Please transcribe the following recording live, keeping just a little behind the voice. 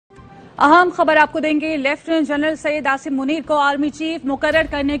अहम खबर आपको देंगे। लेफ्टिनेंट जनरल सैयद आसिम मुनीर को आर्मी चीफ मुकर्रर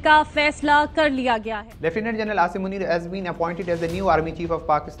करने का फैसला कर लिया गया है। Lt.Gen Asim Munir has been appointed as the new Army Chief of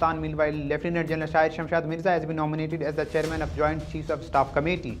Pakistan. Meanwhile, Lt.Gen Sahir Shamshad Mirza has been nominated as the Chairman of Joint Chiefs of Staff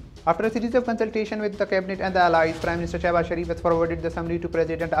Committee. After a series of consultation with the Cabinet and the Allies, Prime Minister Shehbaz Sharif has forwarded the summary to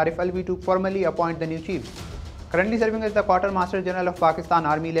President Arif Alvi to formally appoint the new chiefs. Currently serving as the Quartermaster General of Pakistan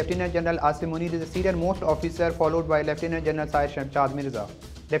Army, Lt.Gen Asim Munir is the senior-most officer, followed by Lt.Gen Sahir Shamshad Mirza.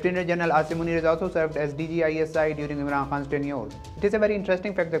 Lt.Gen Asim Munir has also served as DGISI during Imran Khan's tenure. It is a very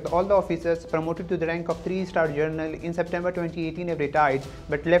interesting fact that all the officers promoted to the rank of 3-star General in September 2018 have retired,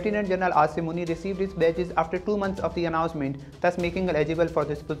 but Lt.Gen Asim Munir received his badges after 2 months of the announcement, thus making him eligible for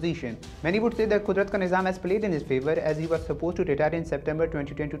this position. Many would say that Qudrat ka Nizam has played in his favor, as he was supposed to retire in September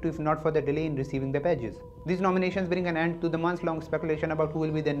 2022 if not for the delay in receiving the badges. These nominations bring an end to the months-long speculation about who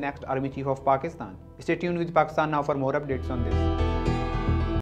will be the next Army Chief of Pakistan. Stay tuned with Pakistan Now for more updates on this.